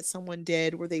study that someone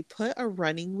did where they put a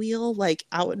running wheel like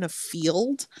out in a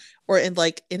field or in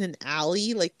like in an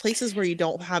alley, like places where you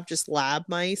don't have just lab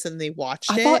mice, and they watched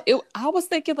it. I was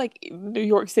thinking like New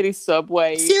York City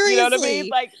subway. Seriously. You know what I mean?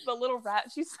 Like the little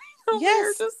rats you see over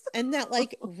there. Yes. And that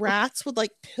like rats would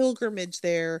like pilgrimage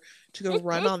there to go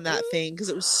run on that thing because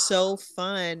it was so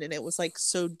fun and it was like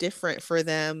so different for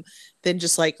them than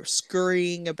just like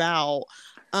scurrying about.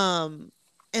 And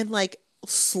like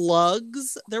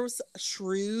slugs, there was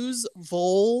shrews,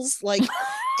 voles, like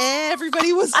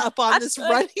everybody was up on this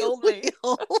running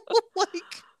wheel like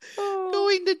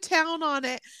going to town on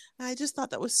it. And I just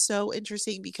thought that was so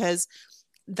interesting because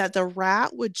that the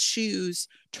rat would choose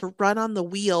to run on the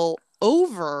wheel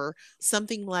over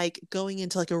something like going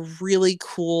into like a really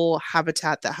cool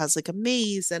habitat that has like a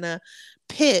maze and a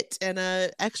pit and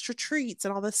extra treats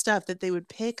and all this stuff, that they would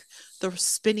pick the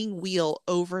spinning wheel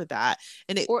over that.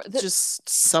 And it just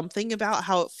something about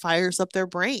how it fires up their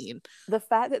brain. The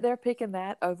fact that they're picking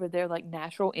that over their like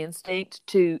natural instinct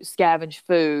to scavenge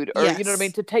food or you know what I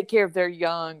mean, to take care of their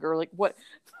young or like what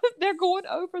they're going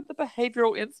over the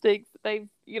behavioral instincts that they've,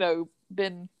 you know,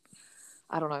 been,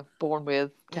 I don't know, born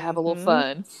with to have a little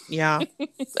fun. Yeah.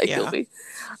 Basically.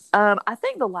 Yeah. I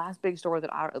think the last big story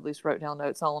that I at least wrote down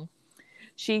notes on,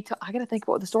 I got to think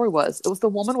what the story was. It was the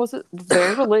woman was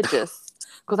very religious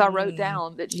because I wrote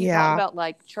down that she talked about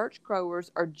like church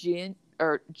goers are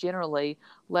generally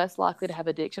less likely to have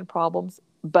addiction problems,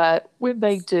 but when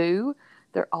they do,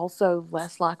 they're also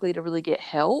less likely to really get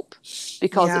help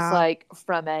because it's like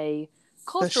from a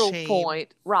cultural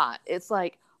point, right? It's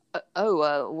like,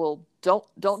 well,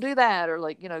 don't do that, or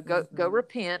like, you know, go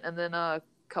repent and then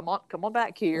come on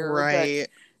back here, right? But,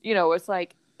 you know, it's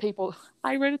like people.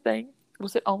 I read a thing.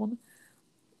 Was it on?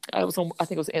 I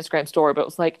think it was an Instagram story, but it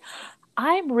was like,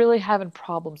 I'm really having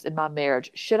problems in my marriage.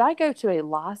 Should I go to a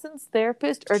licensed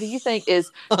therapist, or do you think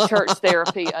is church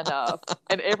therapy enough?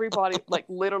 And everybody, like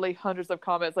literally hundreds of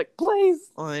comments, like, please,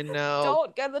 I know,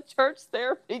 don't go to the church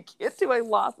therapy. Get to a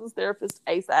licensed therapist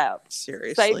ASAP.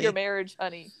 Seriously, save your marriage,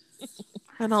 honey.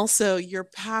 And also, your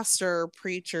pastor,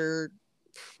 preacher,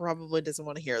 probably doesn't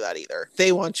want to hear that either.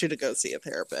 They want you to go see a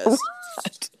therapist.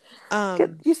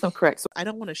 Use some correct. I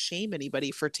don't want to shame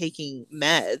anybody for taking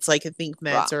meds. Like, I think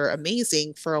meds are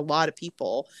amazing for a lot of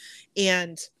people.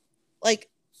 And like,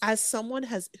 as someone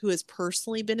who has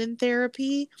personally been in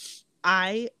therapy,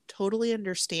 I totally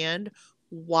understand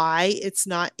why it's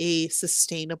not a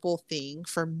sustainable thing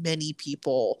for many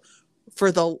people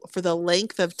for the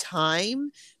length of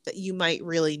time that you might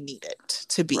really need it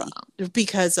to be,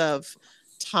 because of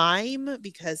time,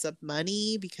 because of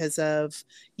money, because of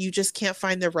you just can't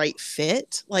find the right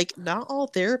fit. Like, not all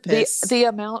therapists the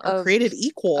amount are of created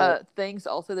equal. Things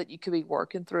also that you could be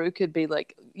working through could be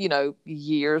like, you know,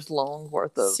 years long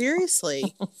worth of.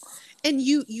 Seriously. And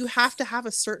you have to have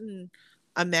a certain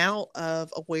amount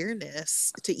of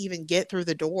awareness to even get through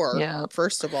the door.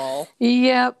 First of all.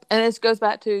 Yep. And it goes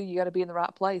back to, you got to be in the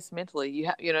right place mentally. You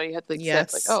have to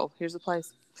accept like, oh, here's the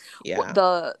place. Yeah.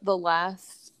 The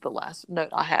last note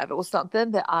I have, it was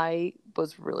something that I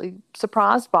was really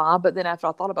surprised by, but then after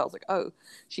I thought about it, I was like, oh,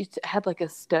 she had like a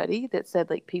study that said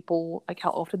like people, like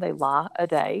how often they lie a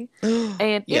day.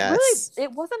 And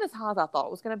it wasn't as high as I thought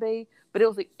it was going to be, but it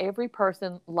was like every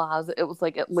person lies. It was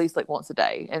like at least like once a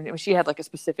day. And she had like a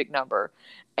specific number.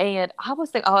 And I was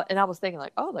thinking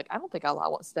like, oh, like, I don't think I lie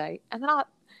once a day. And then I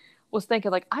was thinking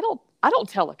like, I don't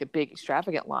tell like a big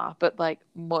extravagant lie, but like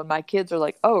when my kids are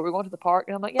like, oh, we're going to the park.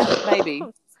 And I'm like, yeah, maybe.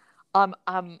 I'm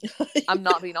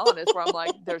not being honest, where I'm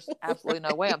like, there's absolutely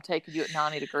no way I'm taking you at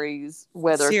 90 degrees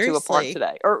weather to a park Seriously.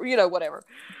 today, or whatever.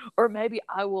 Or maybe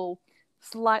I will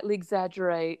slightly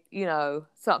exaggerate,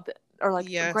 something, or like,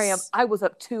 Graham, Yes. I was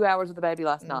up 2 hours with the baby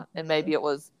last night, and maybe it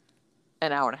was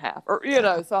an hour and a half, or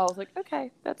Yeah. so I was like,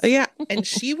 okay, that's Oh, yeah. And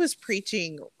she was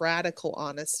preaching radical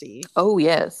honesty. Oh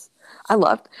yes, I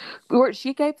loved where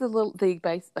she gave the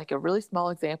base, like a really small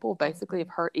example, basically, of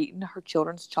her eating her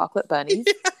children's chocolate bunnies,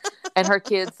 and her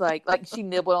kids like she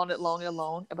nibbled on it long and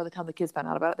long, and by the time the kids found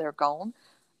out about it, they were gone.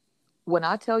 When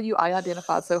I tell you, I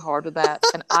identified so hard with that,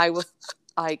 and I was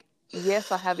like,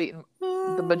 yes, I have eaten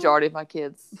the majority of my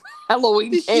kids'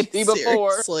 Halloween candy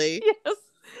before. Seriously. Yes,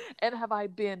 and have I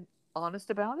been honest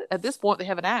about it? At this point, they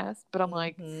haven't asked, but I'm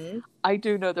like, I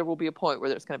do know there will be a point where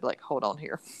there's going to be like, hold on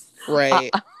here.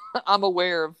 Right. I'm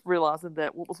aware of realizing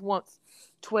that what was once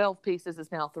 12 pieces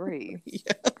is now 3.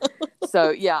 Yeah. So,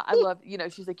 yeah, I love,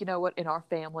 she's like, you know what? In our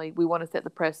family, we want to set the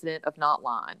precedent of not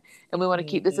lying. And we want to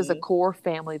keep this as a core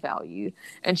family value.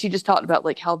 And she just talked about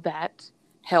like how that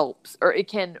helps, or it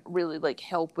can really like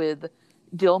help with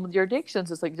dealing with your addictions.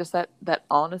 It's like just that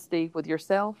honesty with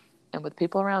yourself and with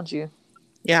people around you.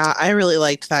 Yeah, I really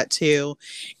liked that too.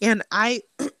 And I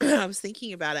was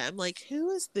thinking about it. I'm like, who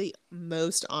is the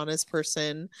most honest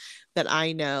person that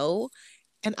I know?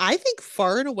 And I think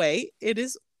far and away it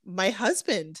is my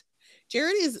husband.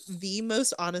 Jared is the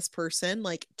most honest person,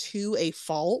 like to a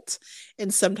fault.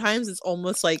 And sometimes it's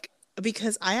almost like,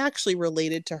 because I actually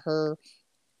related to her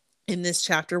in this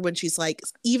chapter when she's like,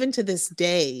 even to this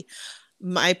day,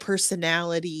 my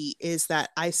personality is that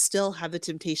I still have the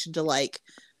temptation to like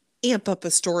amp up a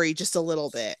story just a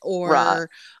little bit, or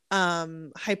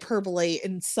hyperbole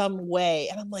in some way,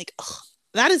 and I'm like, oh,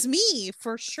 that is me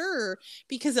for sure,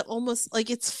 because it almost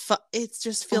like it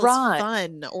just feels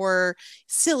fun or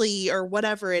silly or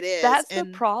whatever it is. That's the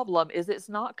problem, is it's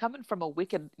not coming from a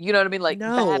wicked, you know what I mean, like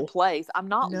bad place. I'm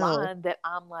not lying that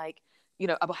I'm like,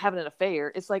 I'm having an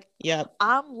affair. It's like,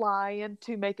 I'm lying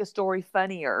to make a story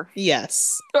funnier.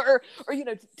 Yes. or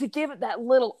to give it that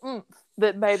little oomph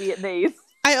that maybe it needs.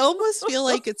 I almost feel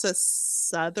like it's a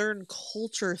Southern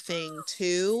culture thing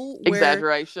too. Where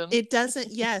exaggeration. It doesn't,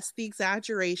 yes, the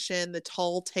exaggeration, the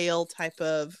tall tale type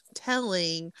of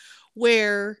telling,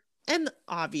 where, and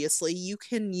obviously you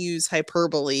can use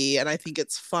hyperbole and I think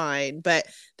it's fine, but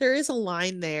there is a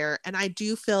line there. And I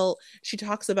do feel she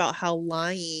talks about how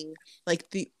lying, like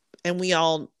and we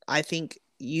all, I think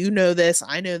you know this,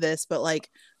 I know this, but like,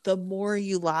 the more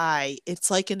you lie, it's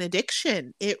like an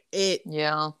addiction.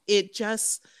 It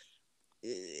just,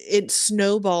 it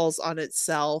snowballs on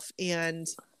itself. And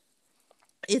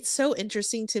it's so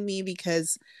interesting to me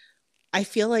because I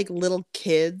feel like little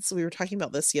kids, we were talking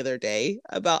about this the other day,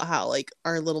 about how like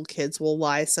our little kids will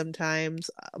lie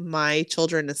sometimes. My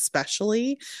children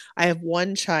especially. I have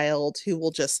one child who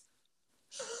will just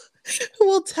who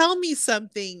will tell me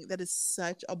something that is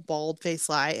such a bald-faced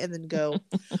lie and then go,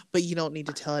 but you don't need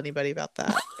to tell anybody about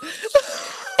that.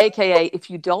 AKA, if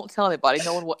you don't tell anybody,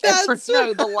 no one will ever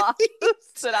know the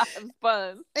lies that I have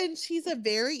spun. And she's a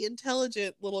very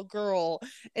intelligent little girl.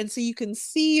 And so you can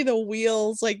see the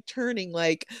wheels like turning,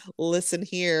 like, listen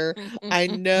here. I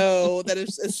know that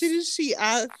as soon as she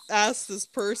asks this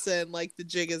person, like the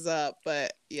jig is up.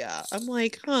 But yeah, I'm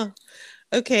like,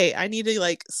 okay, I need to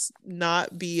like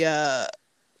not be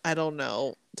I don't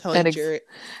know, telling Jared,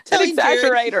 an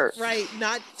exaggerator, right?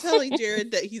 Not telling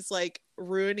Jared that he's like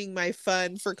ruining my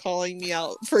fun for calling me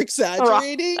out for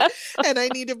exaggerating, and I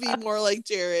need to be more like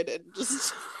Jared and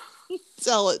just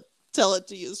tell it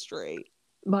to you straight.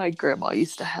 My grandma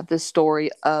used to have this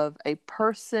story of a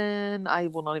person, I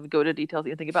will not even go into details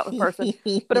anything about the person,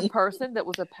 but a person that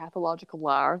was a pathological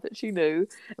liar that she knew.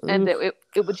 And that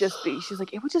it would just be, she's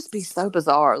like, it would just be so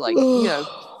bizarre. Like,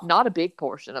 not a big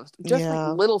portion of just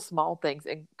like little small things.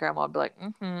 And grandma would be like,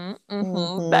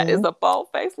 that is a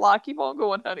bald-faced lie. Keep on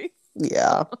going, honey.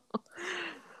 Yeah.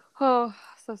 Oh,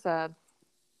 so sad.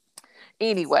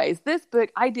 Anyways, this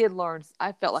book, I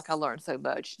felt like I learned so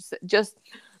much. Just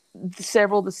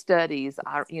several of the studies,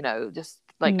 I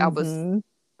was,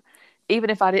 even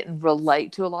if I didn't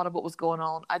relate to a lot of what was going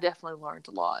on, I definitely learned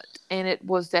a lot. And it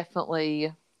was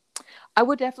definitely, I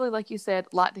would definitely, like you said,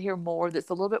 like to hear more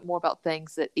that's a little bit more about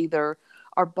things that either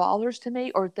are bothers to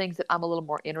me or things that I'm a little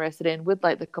more interested in, with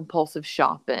like the compulsive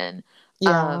shopping.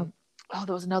 Yeah.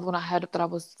 There was another one I had that I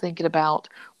was thinking about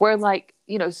where, like,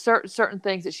 certain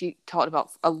things that she talked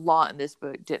about a lot in this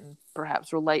book didn't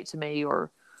perhaps relate to me, or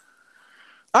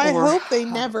I hope they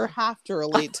never have to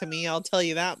relate to me. I'll tell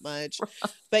you that much.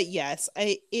 But yes,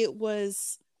 it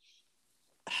was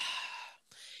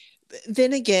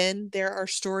then again, there are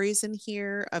stories in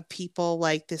here of people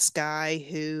like this guy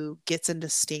who gets into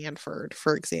Stanford,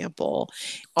 for example.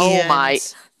 Oh And my,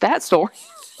 that story.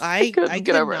 I couldn't get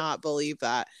could over it. not believe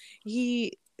that.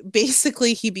 He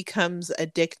basically he becomes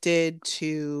addicted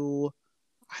to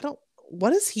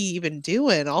what is he even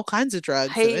doing? All kinds of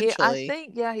drugs I eventually.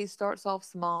 think, yeah, he starts off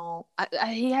small.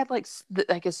 He had like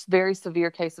like a very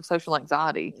severe case of social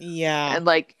anxiety, Yeah. and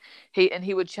like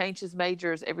he would change his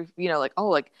majors every, like, oh,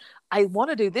 like I want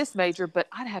to do this major, but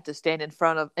I'd have to stand in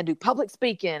front of and do public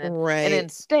speaking, and Right.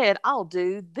 instead I'll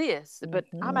do this, but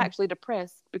I'm actually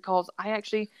depressed because I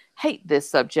actually hate this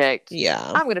subject.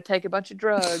 Yeah. I'm going to take a bunch of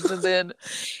drugs, and then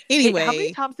Anyway, how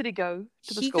many times did he go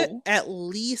to the school? At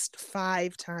least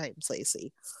 5 times,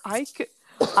 Lacey.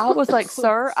 I was like,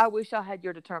 sir, I wish I had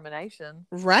your determination.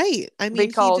 Right. I mean,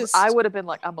 because I would have been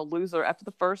like, I'm a loser after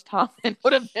the first time and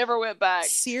would have never went back.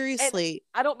 Seriously.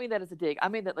 And I don't mean that as a dig. I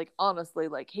mean that, like, honestly,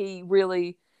 like, he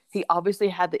obviously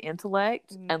had the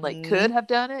intellect and like could have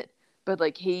done it, but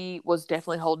like he was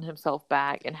definitely holding himself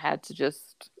back and had to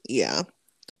just. Yeah.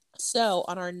 So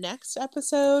on our next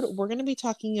episode, we're going to be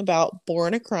talking about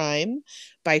Born a Crime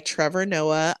by Trevor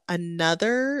Noah,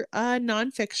 another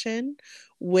nonfiction,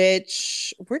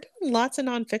 which we're doing lots of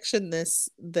nonfiction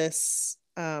this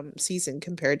season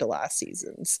compared to last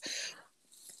season's.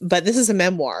 But this is a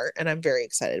memoir, and I'm very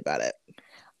excited about it.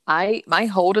 My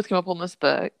hold has come up on this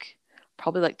book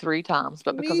probably like 3 times,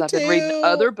 but because Me I've been reading too.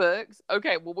 other books.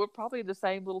 Okay, well, we're probably the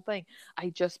same little thing. I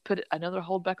just put another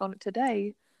hold back on it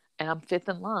today, and I'm 5th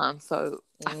in line. So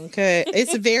okay,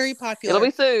 it's very popular. It'll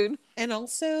be soon. And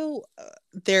also,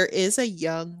 there is a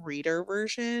young reader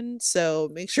version, so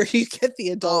make sure you get the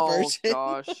adult version.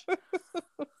 Oh gosh.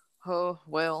 Oh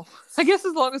well, I guess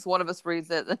as long as one of us reads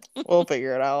it, then we'll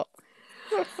figure it out.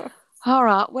 All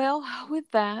right. Well, with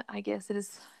that, I guess it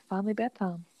is finally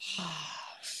bedtime.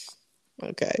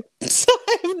 Okay. So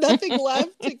I have nothing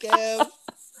left to give.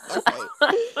 All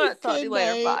right. Talk to you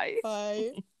later. Bye.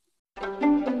 Bye.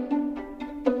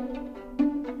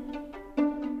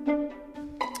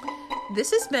 This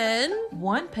has been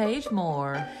One Page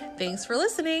More. Thanks for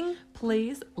listening.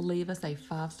 Please leave us a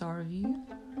 5-star review.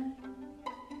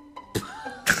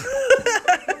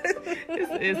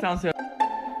 It sounds so